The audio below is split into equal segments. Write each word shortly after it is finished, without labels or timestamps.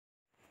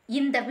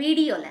இந்த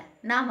வீடியோல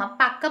நாம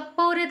பார்க்க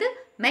போறது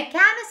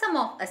mechanism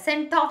of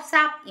ascent of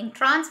sap in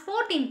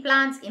transport in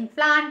plants in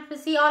plant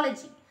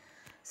physiology.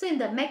 So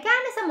இந்த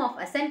mechanism of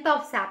ascent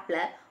of sapல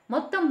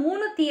மொத்தம்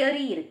 3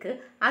 தியரி இருக்கு.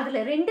 அதுல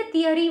 2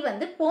 தியரி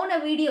வந்து போன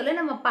வீடியோல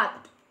நம்ம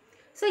பார்த்துட்டோம்.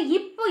 So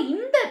இப்போ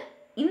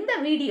இந்த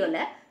வீடியோல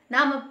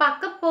நாம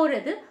பார்க்க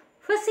போறது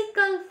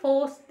physical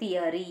force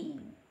theory.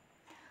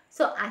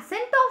 So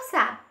ascent of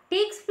sap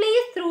takes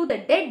place through the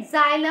dead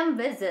xylem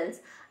vessels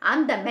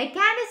and the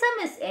mechanism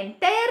is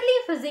entirely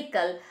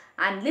physical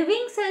and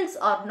living cells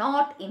are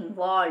not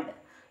involved.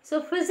 So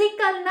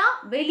physical na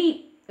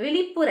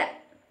வெளிப்புற.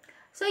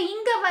 So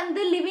இங்க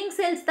வந்து living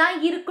cells தான்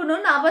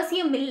இருக்கணும்னு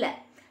அவசியம் இல்லை.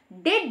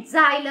 Dead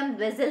xylem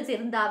vessels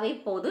இருந்தாவே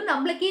போதும்.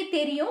 நம்மளுக்கே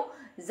தெரியும்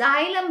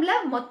xylemல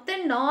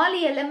மொத்தம்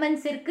 4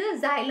 elements இருக்கு.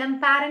 xylem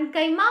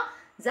parenchyma,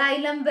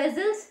 xylem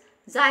vessels,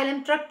 xylem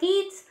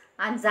tracheids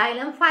and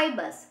xylem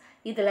fibers.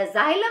 இதுல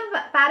xylem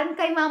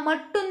parenchyma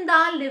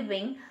மட்டும்தான்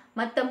living,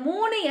 மற்ற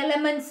 3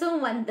 எலிமெண்ட்ஸும்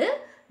வந்து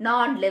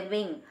நான்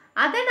லிவிங்.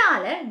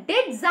 அதனால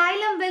டெட்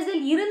xylem vessel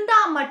இருந்தா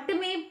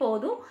மட்டுமே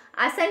போதும்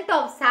ascent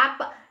of sap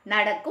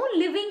நடக்கும்,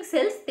 லிவிங்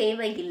செல்ஸ்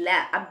தேவையில்லை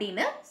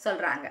அப்படின்னு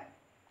சொல்றாங்க.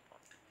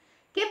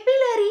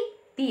 Capillary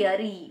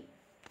theory.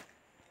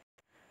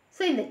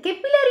 ஸோ இந்த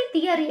capillary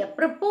தியரியை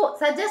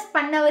சஜஸ்ட்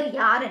பண்ணவர்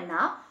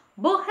யாருன்னா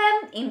Boehm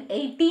in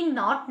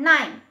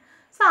 1809.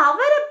 ஸோ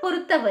அவரை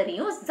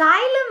பொறுத்தவரையும்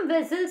xylem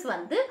vessels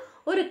வந்து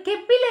ஒரு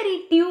capillary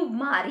tube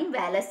மாதிரி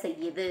வேலை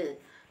செய்யுது.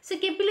 ஸோ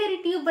capillary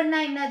tube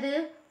என்னது?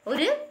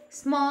 ஒரு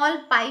ஸ்மால்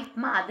பைப்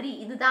மாதிரி.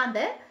 இதுதான்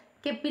அந்த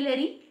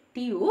capillary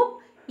tube.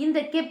 இந்த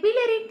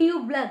capillary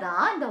tubeல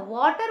தான் இந்த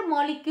வாட்டர்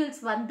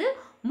மாலிக்யூல்ஸ் வந்து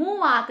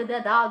மூவ் ஆகுது.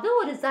 அதாவது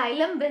ஒரு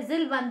xylem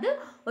vessel வந்து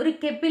ஒரு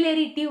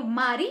capillary tube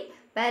மாதிரி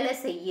வேலை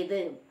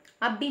செய்யுது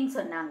அப்படின்னு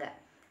சொன்னாங்க.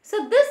 So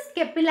this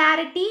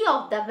capillarity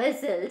of the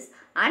vessels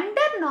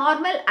under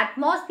normal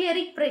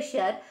atmospheric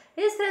pressure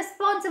is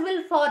responsible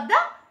for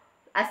the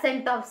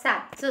ascent of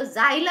sap. So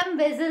xylem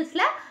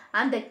vesselsல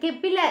அந்த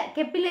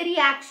capillary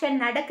action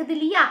நடக்குது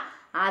இல்லையா,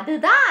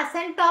 அதுதான்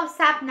ascent of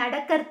sap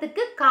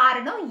நடக்கிறதுக்கு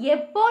காரணம்.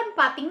 எப்போன்னு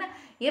பார்த்தீங்கன்னா,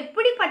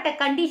 எப்படிப்பட்ட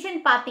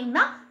கண்டிஷன்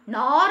பார்த்தீங்கன்னா,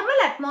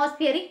 நார்மல்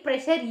அட்மாஸ்பியரிக்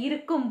ப்ரெஷர்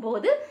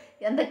இருக்கும்போது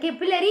அந்த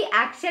capillary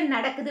action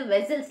நடக்குது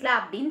வெசல்ஸ்ல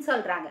அப்படின்னு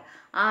சொல்றாங்க.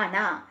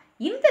 ஆனா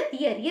இந்த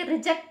தியரியை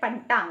ரிஜெக்ட்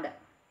பண்ணிட்டாங்க.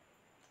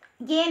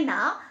 ஏன்னா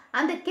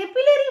அந்த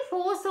capillary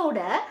ஃபோர்ஸோட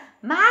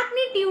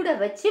மேக்னிடியூடை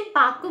வச்சு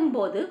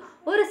பார்க்கும்போது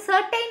ஒரு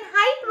சர்டைன்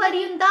ஹைட்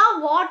வரையும் தான்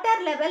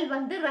வாட்டர் லெவல்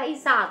வந்து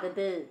ரைஸ்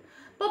ஆகுது.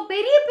 இப்போ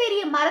பெரிய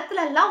பெரிய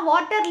மரத்துலலாம்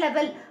வாட்டர்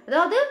லெவல்,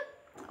 அதாவது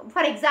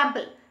ஃபார்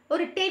எக்ஸாம்பிள்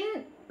ஒரு 10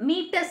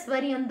 மீட்டர்ஸ்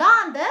வரையும் தான்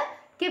அந்த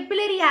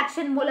capillary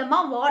ஆக்ஷன்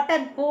மூலமாக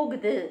வாட்டர்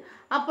போகுது.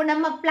 அப்போ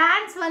நம்ம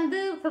பிளான்ஸ்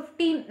வந்து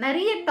 15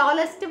 நிறைய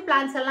டாலஸ்ட்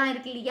பிளான்ஸ் எல்லாம்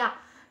இருக்கு இல்லையா,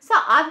 ஸோ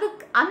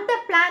அந்த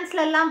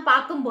பிளான்ஸ்லாம்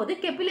பார்க்கும்போது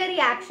capillary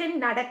ஆக்ஷன்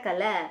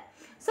நடக்கலை.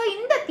 ஸோ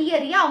இந்த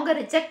தியரியை அவங்க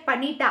ரிஜெக்ட்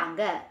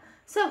பண்ணிட்டாங்க.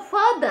 So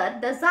further,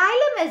 the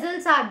xylem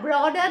vessels are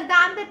broader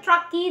than the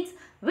tracheids,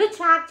 which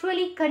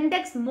actually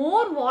conducts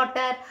more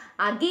water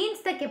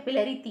against the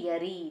capillary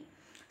theory.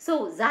 So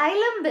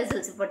xylem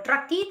vessels, இப்போ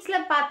tracheidsல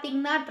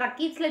பார்த்தீங்கன்னா,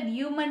 tracheidsல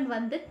lumen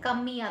வந்து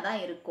கம்மியாக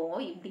தான் இருக்கும்,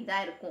 இப்படி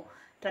தான் இருக்கும்.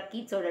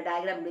 tracheidsோட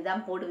டயக்ராம் இப்படி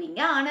தான்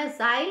போடுவீங்க. ஆனால்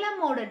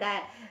xylemோட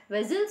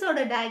வெசல்ஸோட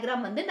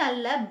டயக்ராம் வந்து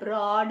நல்ல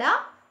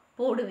ப்ராடாக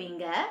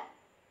போடுவீங்க.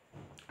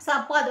 ஸோ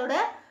அப்போ அதோட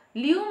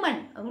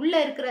லியூமன் உள்ள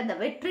இருக்கிற அந்த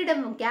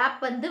வெற்றிடம்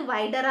கேப் வந்து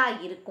வைடராக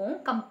இருக்கும்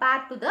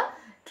கம்பேர்ட் டு த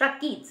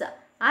ட்ரக்கீட்ஸ்.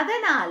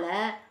 அதனால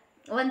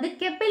வந்து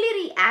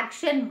capillary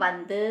ஆக்ஷன்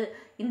வந்து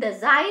இந்த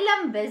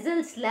xylem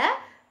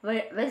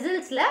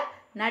வெசல்ஸில்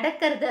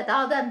நடக்கிறது,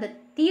 அதாவது அந்த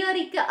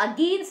தியரிக்கு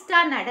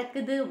அகெயின்ஸ்டாக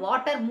நடக்குது,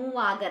 வாட்டர் மூவ்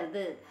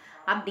ஆகிறது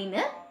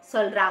அப்படின்னு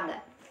சொல்கிறாங்க.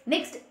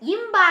 Next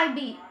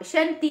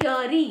இம்பாய்பிஷன்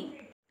theory.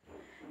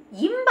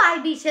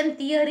 இம்பாய்பிஷன்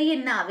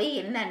தியரின்னாவே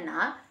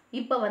என்னன்னா,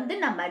 இப்போ வந்து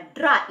நம்ம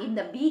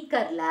இந்த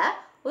பீக்கரில்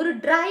ஒரு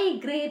ட்ரை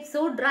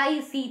கிரேப்ஸோ ட்ரை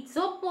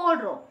சீட்ஸோ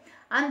போடுறோம்.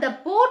 அந்த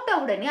போட்ட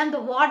உடனே அந்த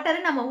வாட்டரை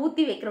நம்ம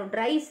ஊற்றி வைக்கிறோம்.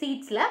 ட்ரை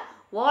சீட்ஸில்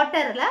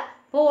வாட்டரில்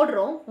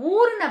போடுறோம்.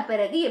 ஊறின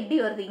பிறகு எப்படி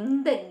வருது,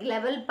 இந்த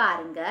லெவல்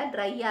பாருங்க,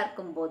 ட்ரையாக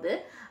இருக்கும்போது.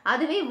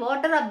 அதுவே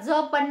வாட்டர்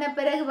அப்சர்வ் பண்ண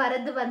பிறகு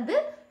வர்றது வந்து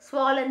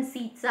ஸ்வாலன்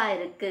சீட்ஸாக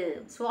இருக்குது,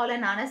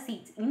 ஸ்வாலனான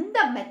சீட்ஸ். இந்த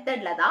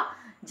மெத்தடில் தான்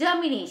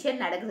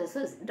ஜெர்மினேஷன் நடக்குது.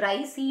 ஸோ ட்ரை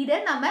சீடை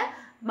நம்ம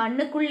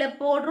மண்ணுக்குள்ளே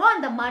போடுறோம்.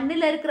 அந்த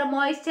மண்ணில் இருக்கிற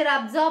மாய்ஸ்சரை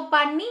அப்சர்வ்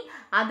பண்ணி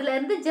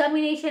அதுலேருந்து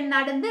ஜெர்மினேஷன்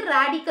நடந்து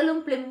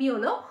ரேடிக்கலும்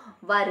பிளிமியூலும்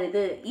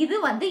வருது. இது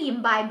வந்து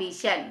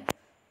இம்பாய்பிஷன்.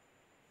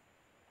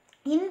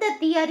 இந்த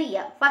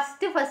தியரியை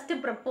ஃபஸ்ட்டு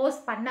ப்ரப்போஸ்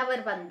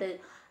பண்ணவர் வந்து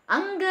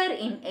அங்கர்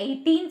இன்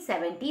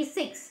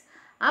 1876.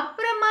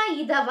 அப்புறமா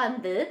இதை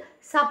வந்து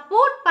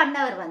சப்போர்ட்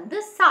பண்ணவர் வந்து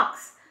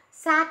சாக்ஸ்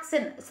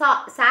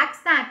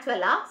தான்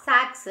ஆக்சுவலாக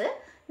சாக்ஸு.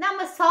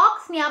 நம்ம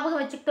சாக்ஸ்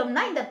ஞாபகம்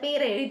வச்சுக்கிட்டோம்னா இந்த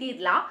பேரை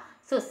எழுதிடலாம்.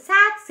 ஸோ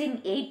சாக்ஸ் இன்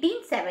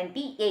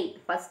 1878.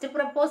 ஃபஸ்ட்டு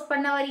ப்ரப்போஸ்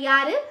பண்ணவர்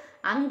யாரு?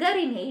 அங்கர்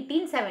இன்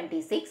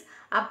 1876.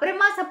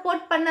 அப்புறமா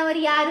சப்போர்ட் பண்ணவர்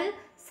யாரு?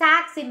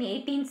 சாக்ஸ் இன்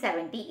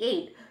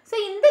 1878. ஸோ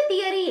இந்த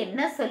தியரி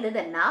என்ன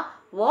சொல்லுதுன்னா,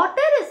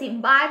 water is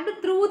இம்பைப்டு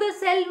through the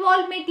sell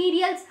wall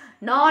materials,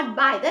 not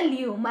by the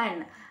லியூமன்.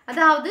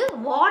 அதாவது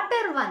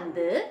வாட்டர்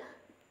வந்து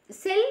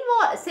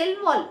செல்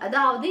வால்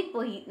அதாவது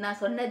இப்போ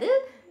நான் சொன்னது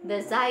இந்த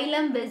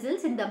xylem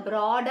vessels இந்த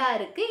ப்ராடா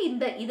இருக்கு,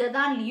 இந்த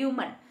இதுதான்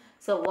லியூமன்.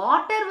 ஸோ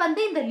வாட்டர்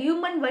வந்து இந்த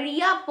லியூமன்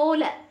வழியா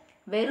போல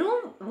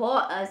வெறும்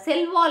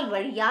செல் வால்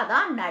வழியா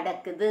தான்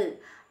நடக்குது,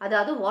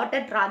 அதாவது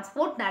வாட்டர்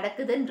டிரான்ஸ்போர்ட்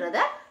நடக்குதுன்றத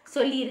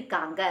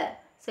சொல்லியிருக்காங்க.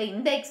 ஸோ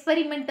இந்த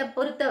எக்ஸ்பெரிமெண்ட்டை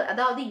பொறுத்த,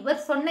 அதாவது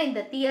இவர் சொன்ன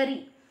இந்த தியரி,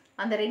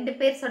 அந்த 2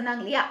 பேர்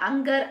சொன்னாங்க இல்லையா,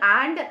 அங்கர்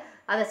அண்ட்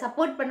அதை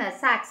சப்போர்ட் பண்ண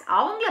சாக்ஸ்,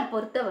 அவங்கள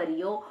பொறுத்த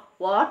வரையும்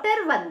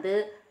வாட்டர் வந்து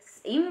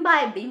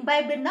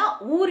இம்பைப்டுன்னா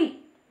ஊறி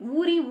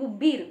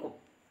உப்பி இருக்கும்,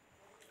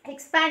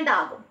 எக்ஸ்பேண்ட்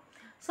ஆகும்.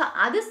 ஸோ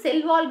அது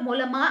செல்வால்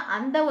மூலமாக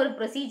அந்த ஒரு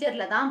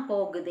ப்ரொசீஜரில் தான்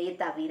போகுதே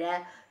தவிர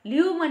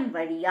லியூமன்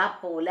வழியாக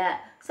போல.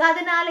 ஸோ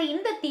அதனால்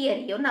இந்த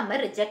தியரியும் நம்ம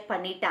ரிஜெக்ட்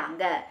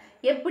பண்ணிட்டாங்க.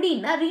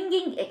 எப்படின்னா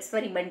ரிங்கிங்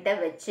எக்ஸ்பெரிமெண்ட்டை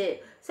வச்சு.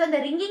 ஸோ அந்த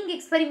ரிங்கிங்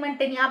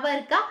எக்ஸ்பெரிமெண்ட்டை ஞாபகம்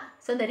இருக்கா?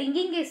 ஸோ அந்த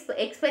ரிங்கிங்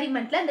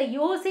எக்ஸ்பெரிமெண்ட்டில் அந்த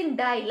யோசின்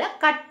டாயில்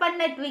கட்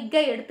பண்ண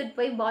ட்விக்கை எடுத்துகிட்டு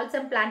போய்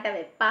பால்சம் பிளான்ட்டை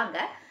வைப்பாங்க.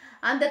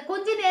 அந்த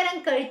கொஞ்ச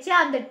நேரம் கழித்து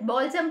அந்த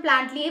பால்சம்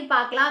பிளான்ட்லேயே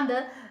பார்க்கலாம்,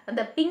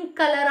 அந்த பிங்க்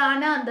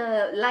கலரான அந்த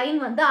லைன்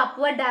வந்து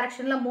அப்வர்ட்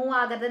டைரக்ஷனில் மூவ்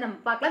ஆகிறத நம்ம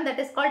பார்க்கலாம்.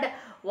 தட் இஸ் கால்ட்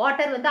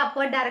வாட்டர் வந்து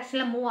அப்வர்ட்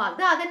டைரக்ஷனில் மூவ்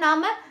ஆகுது. அதை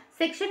நாம்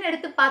செக்ஷன்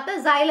எடுத்து பார்த்தா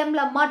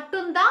xylemல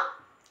மட்டும்தான்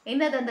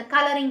என்னது அந்த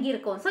கலரிங்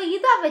இருக்கும். ஸோ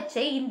இதை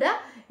வச்சு இந்த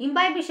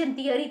இம்பைபிஷன்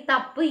தியரி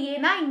தப்பு.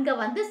 ஏன்னா இங்கே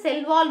வந்து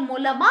செல்வால்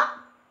மூலமாக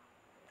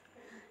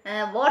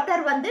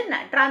வாட்டர் வந்து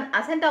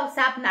அசென்ட் ஆஃப்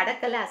சாப்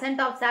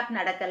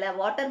நடக்கலை.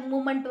 வாட்டர்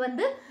மூமெண்ட்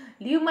வந்து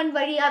லியூமன்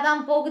வழியாக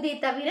தான் போகுதே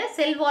தவிர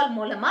செல்வால்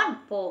மூலமாக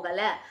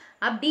போகலை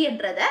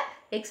அப்படின்றத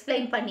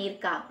எக்ஸ்பிளைன்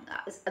பண்ணியிருக்காங்க,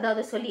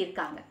 அதாவது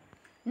சொல்லியிருக்காங்க.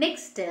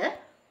 Next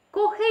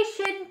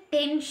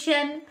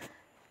cohesion-tension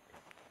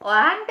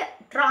and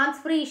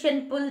transpiration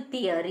pull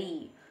theory.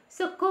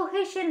 So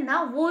கோஹெஷன்னா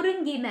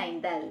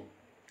ஒருங்கிணைந்தல்.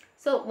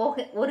 So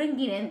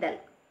ஒருங்கிணைந்தல்,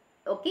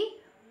 okay,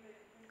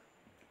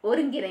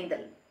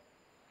 ஒருங்கிணைந்தல்.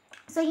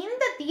 So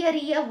இந்த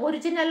தியரியை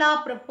ஒரிஜினலாக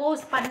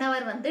ப்ரப்போஸ்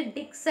பண்ணவர் வந்து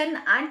Dixon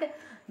and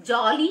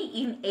jolly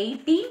in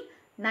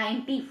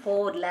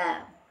 1894.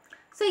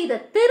 So இதை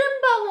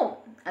திரும்பவும்,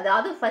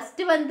 அதாவது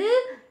ஃபஸ்ட்டு வந்து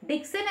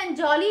டிக்சன் அண்ட்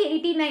ஜாலி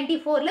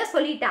 1894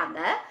 சொல்லிட்டாங்க,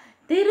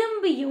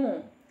 திரும்பியும்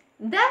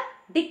இந்த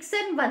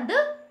டிக்சன் வந்து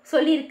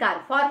சொல்லியிருக்கார்,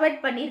 ஃபார்வர்ட்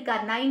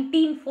பண்ணியிருக்கார்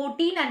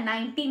 1914 அண்ட்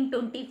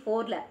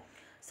 1924.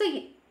 ஸோ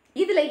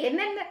இதில்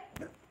என்னென்ன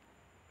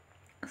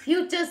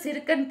ஃபியூச்சர்ஸ்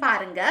இருக்குன்னு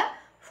பாருங்க.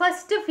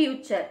 ஃபர்ஸ்ட்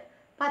ஃபியூச்சர்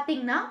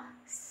பார்த்தீங்கன்னா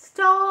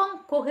strong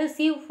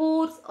cohesive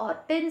fours are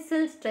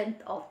tensile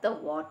strength of the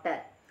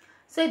water.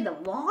 So இந்த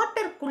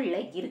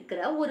வாட்டருக்குள்ளே இருக்கிற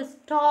ஒரு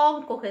ஸ்ட்ராங்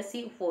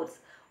கொஹெசிவ் ஃபோர்ஸ்,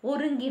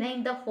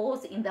 ஒருங்கிணைந்த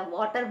ஃபோர்ஸ் இந்த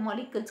வாட்டர்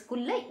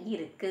மாலிகுல்ஸ்குள்ளே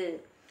இருக்குது.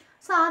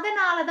 ஸோ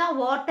அதனால தான்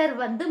வாட்டர்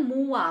வந்து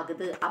மூவ்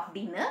ஆகுது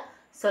அப்படின்னு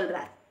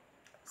சொல்கிறார்.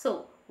 So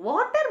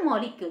water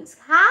molecules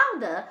have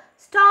the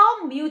strong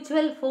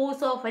mutual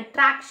force of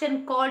attraction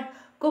called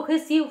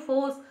cohesive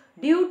force,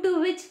 due to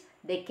which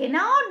they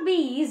cannot be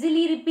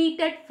easily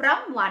repeated from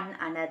one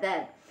another.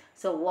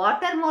 So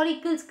water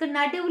molecules க்கு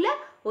நடுவுல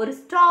ஒரு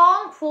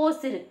strong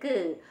force இருக்கு,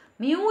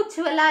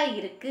 மியூச்சுவலா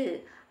இருக்கு.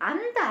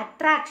 அந்த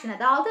அட்ராக்ஷன்,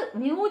 அதாவது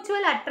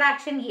மியூச்சுவல்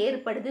அட்ராக்ஷன்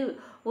ஏற்படுது,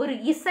 ஒரு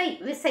விசை,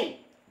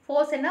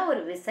 ஃபோர்ஸ்னா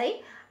ஒரு விசை,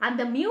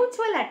 அந்த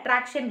மியூச்சுவல்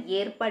அட்ராக்ஷன்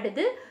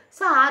ஏற்படுது.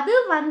 ஸோ அது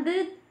வந்து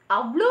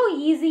அவ்வளோ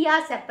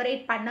ஈஸியாக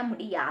செப்பரேட் பண்ண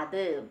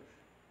முடியாது.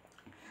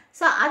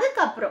 ஸோ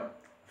அதுக்கப்புறம்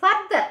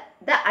further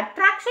the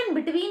attraction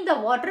between the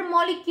water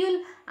molecule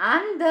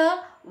and the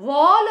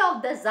wall of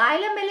the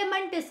xylem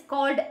element is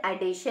called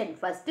adhesion.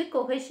 First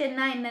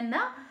cohesionனா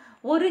என்னன்னா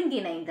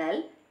ஒருங்கிணைந்தல்.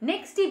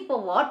 நெக்ஸ்ட் இப்போ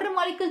வாட்டர்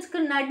மாலிகுல்ஸ்க்கு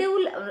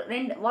நடுவில்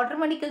வாட்டர்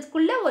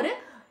மாலிகுல்ஸ்குள்ள ஒரு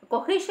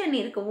கொஹெஷன்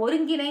இருக்குது,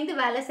 ஒருங்கிணைந்து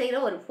வேலை செய்கிற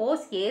ஒரு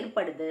ஃபோர்ஸ்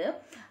ஏற்படுது.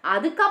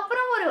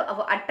 அதுக்கப்புறம் ஒரு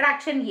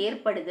அட்ராக்ஷன்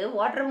ஏற்படுது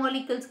வாட்டர்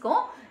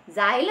மாலிகுல்ஸ்க்கும்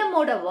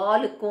xylemோட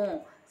வாலுக்கும்.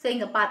 ஸோ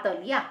இங்கே பார்த்தோம்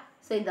இல்லையா,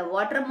 ஸோ இந்த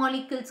வாட்டர்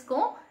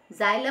மாலிகுல்ஸ்க்கும்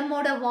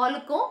xylemோட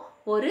வாலுக்கும்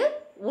ஒரு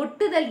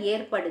ஒட்டுதல்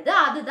ஏற்படுது,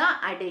 அதுதான்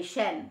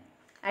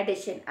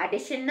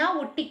அடிஷன்னா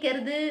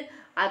ஒட்டிக்கிறது,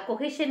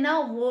 கொஹெஷன்னா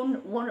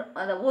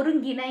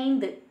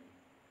ஒருங்கிணைந்து.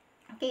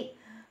 Okay,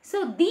 so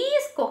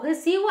these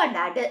cohesive and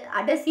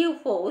adhesive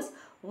force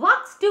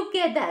works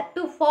together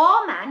to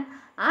form an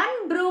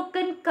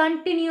unbroken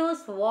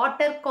continuous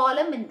water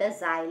column in the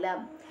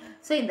xylem.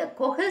 So இந்த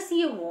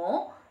கொஹெசிவும்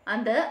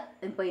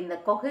இப்போ இந்த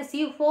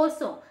கொஹெசிவ்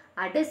ஃபோர்ஸும்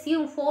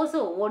adhesive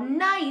ஃபோர்ஸும்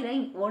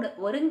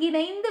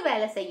ஒருங்கிணைந்து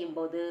வேலை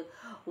செய்யும்போது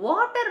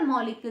வாட்டர்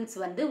மாலிகுல்ஸ்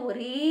வந்து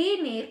ஒரே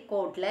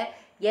நேர்கோட்டில்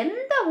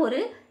எந்த ஒரு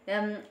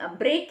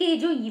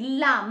பிரேக்கேஜும்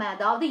இல்லாமல்,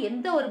 அதாவது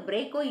எந்த ஒரு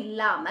பிரேக்கும்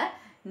இல்லாமல்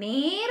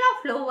நேராக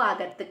ஃப்ளோ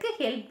ஆகிறதுக்கு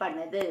ஹெல்ப்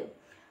பண்ணுது.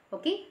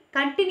 ஓகே,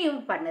 கண்டினியூ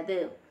பண்ணுது.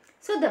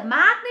 So the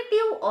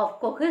magnitude of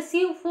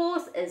cohesive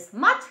force is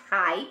much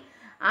high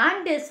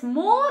and is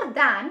more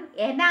than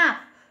enough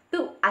to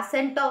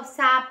ascent of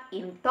sap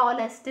in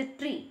tallest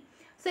tree.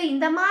 So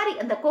இந்த மாதிரி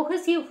அந்த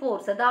கொஹெசிவ்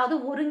ஃபோர்ஸ், அதாவது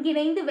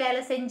ஒருங்கிணைந்து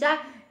வேலை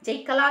செஞ்சால்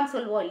ஜெயிக்கலான்னு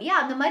சொல்லுவோம் இல்லையா,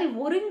 அந்த மாதிரி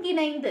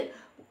ஒருங்கிணைந்து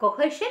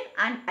கொஹெஷன்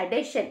அண்ட்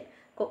அடெஷன்,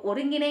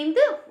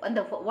 ஒருங்கிணைந்து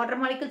அந்த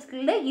வாட்டர்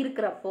மாலிகுல்ஸ்குள்ளே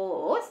இருக்கிற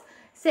ஃபோர்ஸ்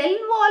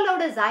செல்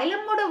வாலோட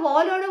xylemோட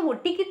வாலோட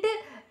ஒட்டிக்கிட்டு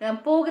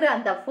போகிற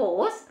அந்த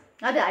ஃபோர்ஸ்,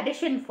 அது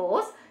அடிஷன்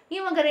ஃபோர்ஸ்.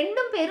 இவங்க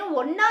ரெண்டும் பேரும்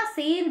ஒன்றா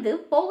சேர்ந்து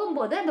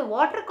போகும்போது அந்த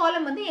வாட்டர்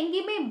காலம் வந்து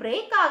எங்கேயுமே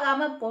பிரேக்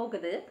ஆகாமல்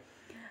போகுது.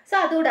 ஸோ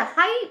அதோட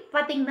ஹை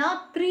பார்த்திங்கன்னா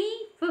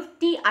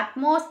 350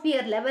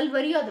 அட்மாஸ்பியர் லெவல்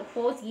வரையும் அது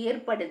ஃபோர்ஸ்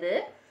ஏற்படுது.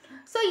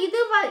 ஸோ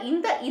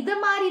இது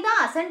மாதிரி தான்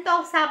அசென்ட்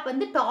ஆஃப் சாப்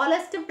வந்து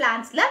டாலஸ்ட்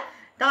பிளான்ஸில்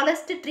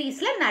டாலஸ்ட்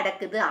ட்ரீஸில்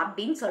நடக்குது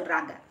அப்படின்னு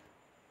சொல்கிறாங்க.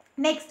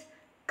 நெக்ஸ்ட்,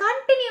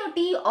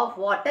 கண்டினியூட்டி ஆஃப்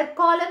வாட்டர்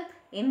காலம்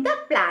இன் த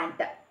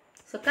plant.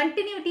 So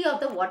continuity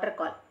of the water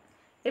காலம்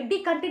எப்படி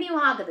கண்டினியூ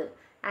ஆகுது?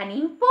 An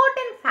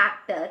important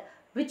factor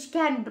which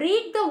can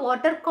break the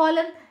water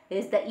column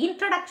is the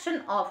introduction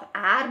of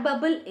air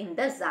bubble in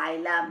the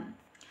xylem.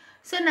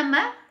 So நம்ம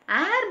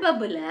air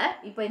bubble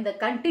இப்போ இந்த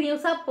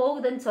கண்டினியூஸாக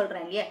போகுதுன்னு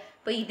சொல்கிறேன் இல்லையா,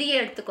 இப்போ இதையே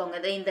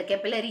எடுத்துக்கோங்க, இந்த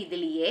capillary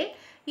இதுலேயே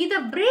இதை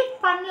பிரேக்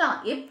பண்ணலாம்.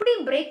 எப்படி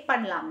பிரேக்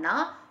பண்ணலாம்னா,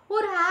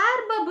 ஒரு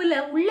ஏர்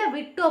பபுளை உள்ளே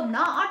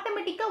விட்டோம்னா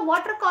ஆட்டோமேட்டிக்காக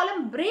வாட்டர்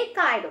காலம்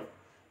பிரேக் ஆகிடும்.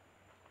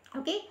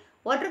 ஓகே,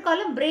 வாட்டர்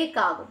காலம் பிரேக்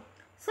ஆகும்.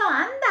 ஸோ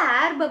அந்த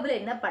ஏர் பபுள்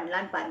என்ன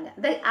பண்ணலான்னு பாருங்கள்.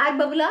 இந்த ஏர்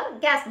பபுள் ஆர்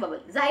கேஸ்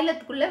பபுள்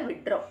ஜைலத்துக்குள்ளே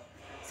விட்டுரும்.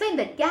 ஸோ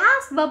இந்த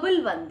கேஸ் பபுள்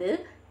வந்து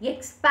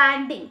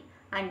expanding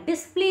and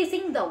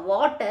டிஸ்பிளேசிங் the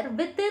water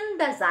within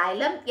the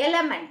xylem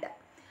element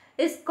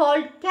is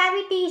called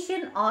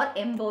cavitation R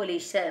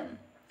எம்போலிஷன்.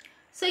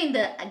 So இந்த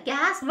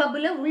கேஸ்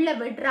பபுளை உள்ளே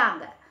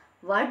விடுறாங்க.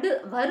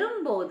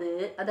 வரும்போது,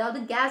 அதாவது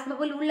கேஸ்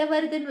பபுள் உள்ளே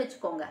வருதுன்னு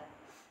வச்சுக்கோங்க,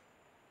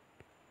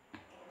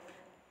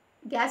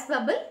 கேஸ்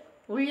பபுள்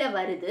உள்ளே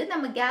வருது,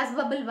 நம்ம கேஸ்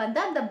பபிள் வந்து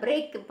அந்த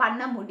பிரேக்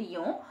பண்ண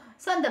முடியும்.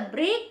 ஸோ அந்த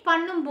பிரேக்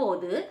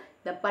பண்ணும்போது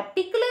இந்த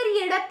பர்டிகுலர்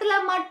இடத்துல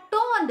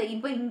மட்டும் அந்த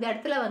இப்போ இந்த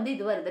இடத்துல வந்து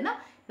இது வருதுன்னா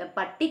இந்த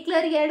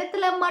பர்டிகுலர்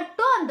இடத்துல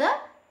மட்டும் அந்த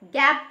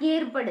கேப்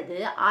ஏற்படுது.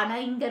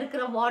 ஆனால் இங்கே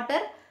இருக்கிற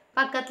வாட்டர்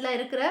பக்கத்தில்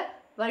இருக்கிற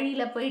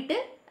வழியில் போயிட்டு,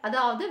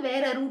 அதாவது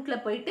வேறு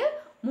ரூட்டில் போயிட்டு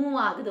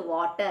மூவ் ஆகுது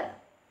வாட்டர்.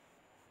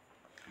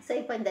 ஸோ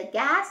இப்போ இந்த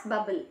கேஸ்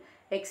பபிள்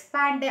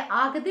எக்ஸ்பேண்ட்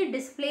ஆகுது,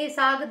 டிஸ்பிளேஸ்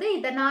ஆகுது.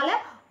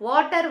 இதனால்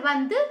வாட்டர்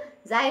வந்து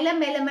xylem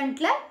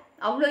எலிமெண்ட்டில்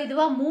அவ்வளோ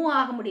இதுவாக மூவ்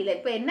ஆக முடியல.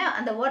 இப்போ என்ன,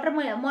 அந்த வாட்டர்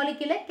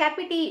மாலிக்யூல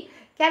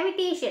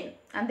கேவிடேஷன்,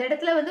 அந்த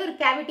இடத்துல வந்து ஒரு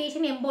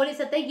கேவிடேஷன்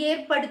எம்போலிசத்தை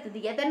ஏற்படுத்துது.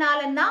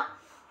 எதனாலன்னா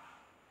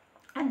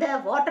அந்த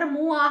வாட்டர்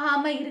மூவ்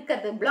ஆகாமல்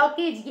இருக்கிறது,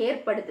 பிளாக்கேஜ்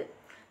ஏற்படுது.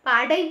 இப்போ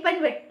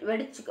அடைப்பன்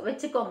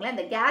வச்சுக்கோங்களேன்,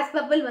 அந்த கேஸ்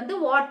பபிள் வந்து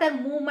வாட்டர்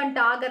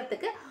மூவ்மெண்ட்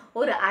ஆகிறதுக்கு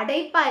ஒரு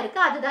அடைப்பாக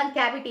இருக்குது, அதுதான்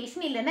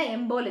கேவிடேஷன், இல்லைன்னா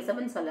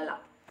எம்போலிசம்னு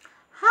சொல்லலாம்.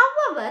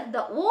 However,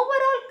 the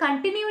overall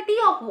continuity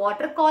of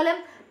water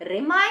column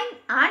remain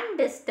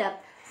undisturbed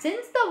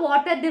since the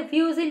water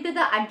diffuse into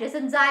the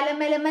adjacent xylem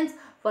elements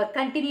for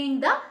continuing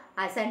the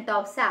ascent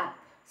of sap.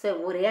 So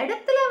ஒரு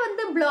இடத்துல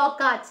வந்து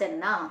பிளாக்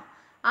ஆச்சுன்னா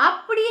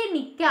அப்படியே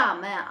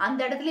நிற்காம, அந்த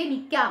இடத்துல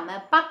நிற்காம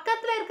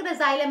பக்கத்தில் இருக்கிற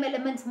xylem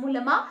elements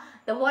மூலமா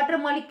the water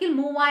molecule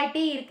மூவ்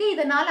ஆகிட்டே இருக்கு.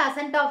 இதனால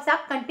ascent of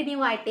sap கண்டினியூ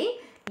ஆகிட்டே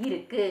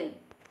இருக்கு.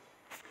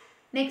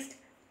 Next,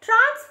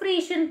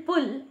 transpiration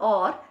pull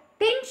or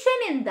tension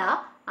in the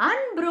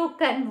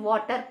unbroken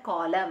water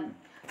column.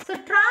 So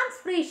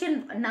transpiration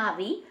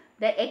navi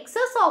the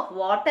excess of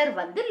water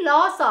வந்து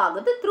loss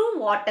ஆகுது through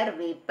water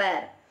vapor.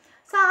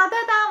 ஸோ அதை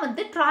தான்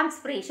வந்து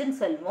transpiration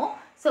சொல்லுவோம்.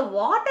 ஸோ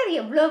வாட்டர்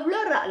எவ்வளோ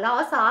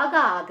லாஸ் ஆக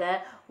ஆக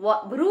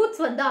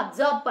ரூட்ஸ் வந்து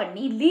அப்சார்ப்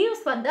பண்ணி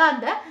லீவ்ஸ் வந்து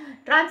அந்த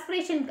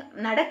டிரான்ஸ்பிரேஷன்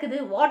நடக்குது.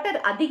 வாட்டர்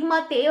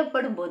அதிகமாக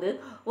தேவைப்படும் போது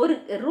ஒரு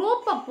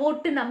ரோப்பை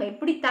போட்டு நம்ம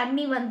எப்படி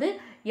தண்ணி வந்து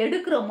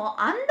எடுக்கிறோமோ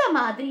அந்த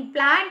மாதிரி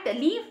பிளான்ட்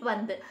லீஃப்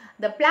வந்து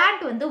இந்த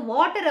பிளான்ட் வந்து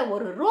வாட்டரை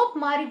ஒரு ரோப்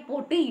மாதிரி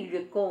போட்டு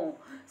இழுக்கும்.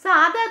 ஸோ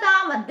அதை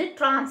தான் வந்து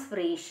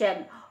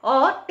டிரான்ஸ்பிரேஷன்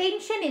ஆர்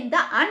டென்ஷன் இன் த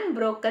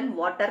அன்பரோக்கன்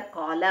வாட்டர்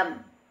காலம்.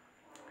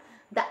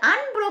 The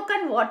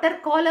unbroken water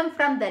column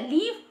from the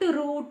leaf to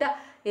root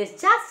is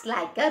just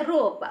like a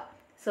rope.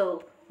 So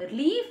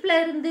leafல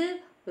இருந்து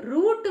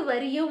root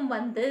வரையும்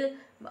வந்து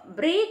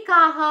break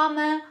ஆகாம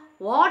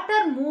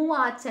water move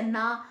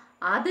ஆச்சுன்னா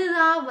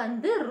அதுதான்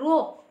வந்து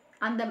rope.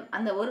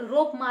 அந்த ஒரு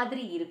rope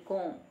மாதிரி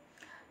இருக்கும்.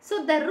 So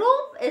the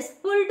rope is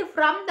pulled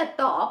from the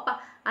top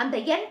and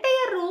the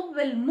entire rope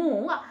will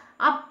move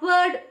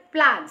upward.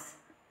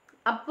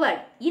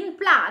 In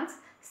plants,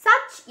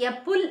 such a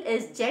pull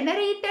is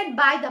generated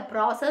by the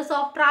process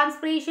of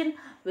transpiration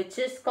which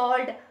is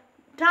called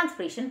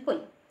transpiration pull.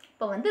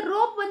 இப்போ வந்து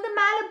rope வந்து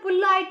மேலே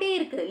புல் ஆகிட்டே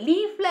இருக்குது.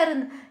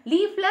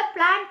 லீஃப்ல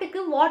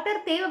பிளான்ட்டுக்கு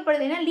water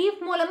தேவைப்படுது. ஏன்னா leaf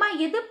மூலமாக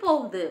எது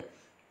போகுது,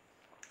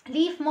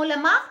 லீஃப்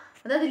மூலமாக,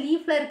 அதாவது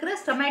லீஃப்ல இருக்கிற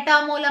ஸ்டொமேட்டா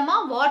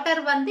மூலமாக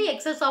வாட்டர் வந்து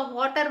எக்ஸஸ் ஆஃப்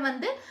வாட்டர்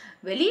வந்து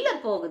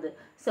வெளியில் போகுது.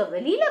 ஸோ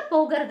வெளியில்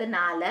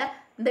போகிறதுனால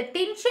இந்த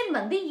டென்ஷன்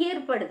வந்து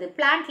ஏற்படுது,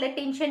 பிளான்ட்ல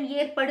டென்ஷன்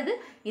ஏற்படுது.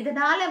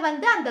 இதனால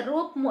வந்து அந்த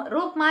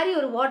ரோப் மாதிரி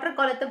ஒரு வாட்டர்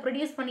காலத்தை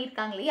ப்ரொடியூஸ்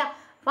பண்ணியிருக்காங்க இல்லையா,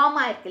 ஃபார்ம்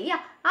ஆயிருக்கு இல்லையா,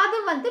 அது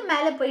வந்து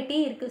மேலே போயிட்டே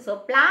இருக்கு. ஸோ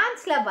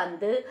பிளான்ட்ஸ்ல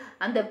வந்து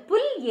அந்த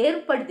புல்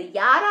ஏற்படுது.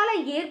 யாரால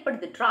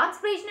ஏற்படுது?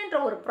 டிரான்ஸ்பிரேஷன்ன்ற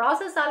ஒரு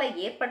ப்ராசஸால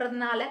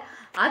ஏற்படுறதுனால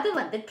அது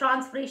வந்து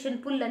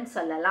டிரான்ஸ்பிரேஷன் புல்லுன்னு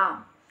சொல்லலாம்.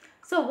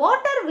 So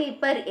water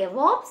vapor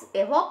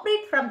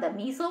evaporate from the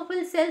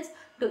mesophyll cells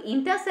to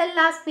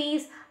intercellular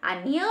space and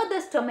near the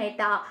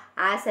stomata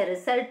as a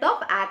result of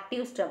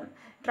active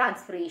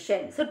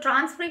transpiration. So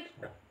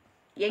transpiration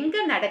எங்க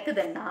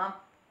நடக்குதுன்னா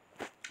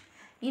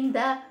இந்த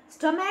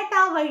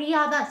ஸ்டொமேட்டா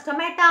வழியாக தான்,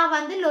 ஸ்டொமேட்டா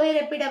வந்து லோயர்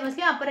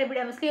எபிடெமஸ்லையும் அப்பர்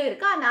எபிடெமஸ்லையும்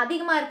இருக்குது, அந்த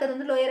அதிகமாக இருக்கிறது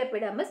வந்து லோயர்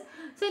எபிடெமஸ்.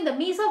 ஸோ இந்த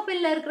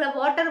மீசோஃபில்ல இருக்கிற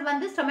வாட்டர்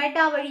வந்து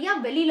ஸ்டொமேட்டா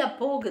வழியாக வெளியில்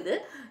போகுது.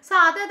 ஸோ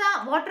அதை தான்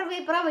வாட்டர்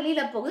வேப்பராக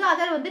வெளியில் போகுது,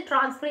 அதில் வந்து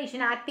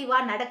டிரான்ஸ்பிரேஷன்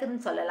ஆக்டிவாக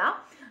நடக்குதுன்னு சொல்லலாம்.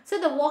 So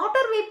the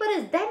water vapor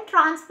is then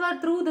transferred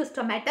through the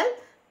stomatal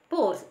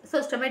pores. So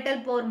stomatal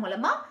pore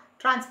மூலமாக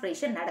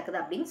டிரான்ஸ்பிரேஷன் நடக்குது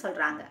அப்படின்னு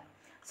சொல்கிறாங்க.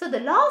 So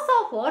the loss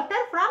of water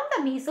from the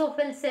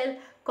mesophyll cell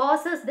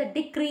causes the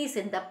decrease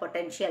in the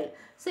potential.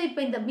 So இப்போ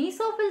இந்த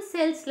mesophyll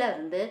cellsல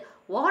இருந்து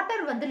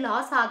water வந்து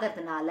loss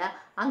ஆகிறதுனால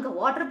அங்கே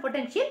வாட்டர்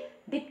பொட்டன்ஷியல்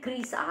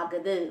டிக்ரீஸ்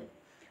ஆகுது.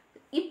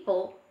 இப்போ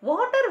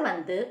வாட்டர்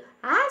வந்து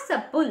as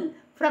a pull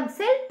from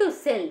cell to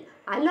cell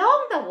along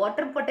the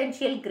water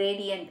potential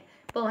gradient.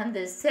 இப்போ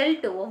வந்து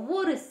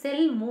ஒவ்வொரு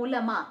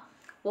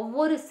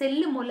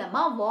செல்லு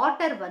மூலமாக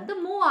வாட்டர் வந்து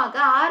மூவ் ஆக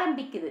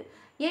ஆரம்பிக்குது.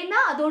 ஏன்னா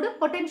அதோட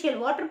பொட்டன்ஷியல்,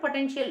 வாட்டர்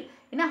பொட்டன்ஷியல்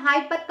ஏன்னா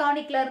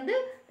ஹைப்பர்டானிக்லேருந்து,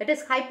 தட்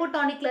இஸ்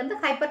ஹைப்போடானிக்லேருந்து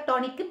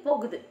ஹைப்பர்டானிக்கு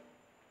போகுது.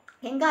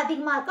 எங்கே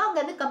அதிகமாக இருக்கோ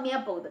அங்கேருந்து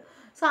கம்மியாக போகுது.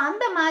 ஸோ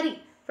அந்த மாதிரி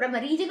from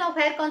a region of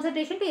higher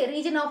concentration to a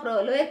region of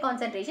lower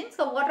concentration.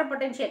 So water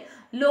potential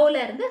lowல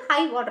இருந்து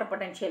high water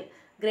potential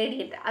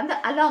gradient, அந்த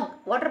along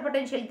water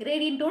potential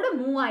gradient ஓட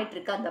மூவ் ஆயிட்டு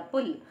இருக்கு அந்த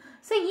புல்.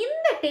 ஸோ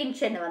இந்த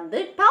டென்ஷன் வந்து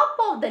டாப்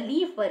ஆஃப் த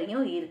லீஃப்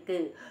வரையும் இருக்கு.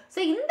 ஸோ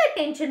இந்த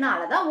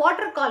டென்ஷனால தான்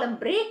வாட்டர் காலம்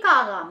பிரேக்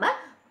ஆகாமல்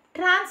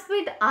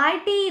டிரான்ஸ்மிட்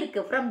ஆகிட்டே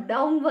இருக்கு ஃப்ரம்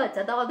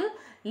டவுன்வர்ட்ஸ். அதாவது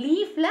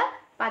லீஃப்ல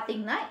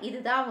பார்த்தீங்கன்னா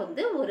இதுதான்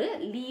வந்து ஒரு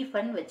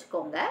லீஃப்னு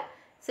வச்சுக்கோங்க.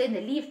 ஸோ இந்த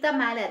லீஃப் தான்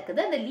மேலே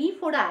இருக்குது, அந்த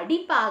லீஃபோட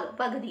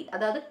பகுதி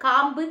அதாவது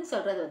காம்புன்னு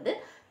சொல்கிறது வந்து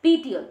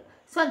பீட்டியோல்.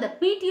 ஸோ அந்த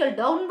petiole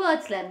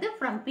டவுன்வர்ட்ஸ்லேருந்து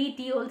from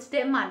petiole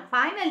stem and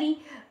finally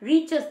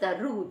reaches the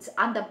roots.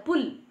 அந்த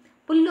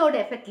புல்லோட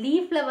எஃபெக்ட்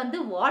லீஃபில் வந்து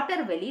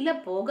வாட்டர்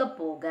வெளியில் போக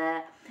போக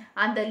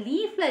அந்த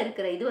லீஃபில்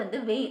இருக்கிற இது வந்து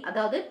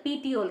அதாவது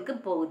பீட்டியோலுக்கு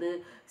போகுது.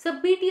 ஸோ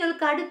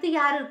பீட்டியோலுக்கு அடுத்து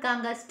யார்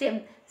இருக்காங்க?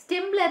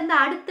 ஸ்டெம்ல இருந்து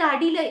அடுத்து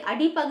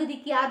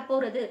அடிப்பகுதிக்கு யார்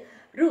போகிறது?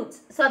 ரூட்ஸ்.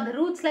 ஸோ அந்த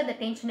ரூட்ஸில் அந்த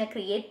டென்ஷனை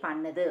கிரியேட்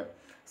பண்ணுது.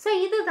 ஸோ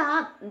இதுதான்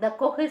இந்த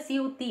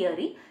கொஹெசிவ்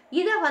தியரி.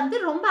 இதை வந்து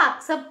ரொம்ப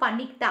அக்செப்ட்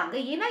பண்ணிக்கிட்டாங்க,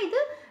 ஏன்னா இது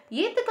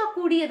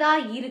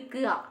ஏற்றுக்கக்கூடியதாக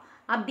இருக்குது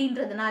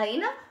அப்படின்றதுனால.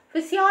 ஏன்னா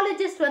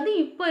ஃபிசியாலஜிஸ்ட் வந்து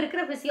இப்போ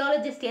இருக்கிற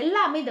ஃபிசியாலஜிஸ்ட்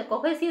எல்லாமே இந்த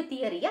கொஹெசிவ்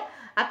தியரியை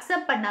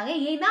அக்செப்ட் பண்ணாங்க.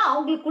 ஏன்னா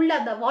அவங்களுக்குள்ள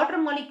அந்த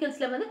வாட்டர்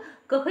மாலிக்யூல்ஸில் வந்து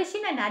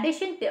கொஹெஷன் அண்ட்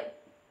அடிஷன்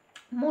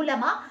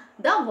மூலமாக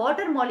தான்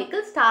வாட்டர்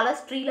மாலிக்யூல்ஸ்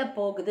டாலஸ் ட்ரீயில்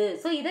போகுது.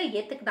 ஸோ இதை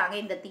ஏற்றுக்கிட்டாங்க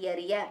இந்த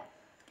தியரியை.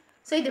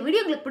 ஸோ இந்த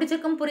வீடியோ உங்களுக்கு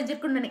பிடிச்சிருக்கும்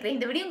புரிஞ்சிருக்குன்னு நினைக்கிறேன்.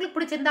 இந்த வீடியோ உங்களுக்கு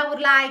பிடிச்சிருந்தா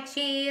ஒரு like,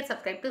 share,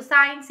 subscribe to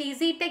science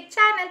easy tech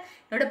channel.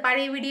 என்னோட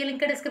பழைய வீடியோ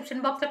லிங்க்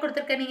டிஸ்கிரிப்ஷன் பாக்ஸில்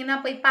கொடுத்துருக்கேன், நீங்கன்னா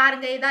போய்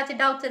பாருங்கள்.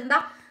 ஏதாச்சும் டவுட்ஸ்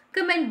இருந்தால்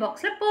கமெண்ட்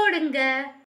பாக்ஸில் போடுங்க.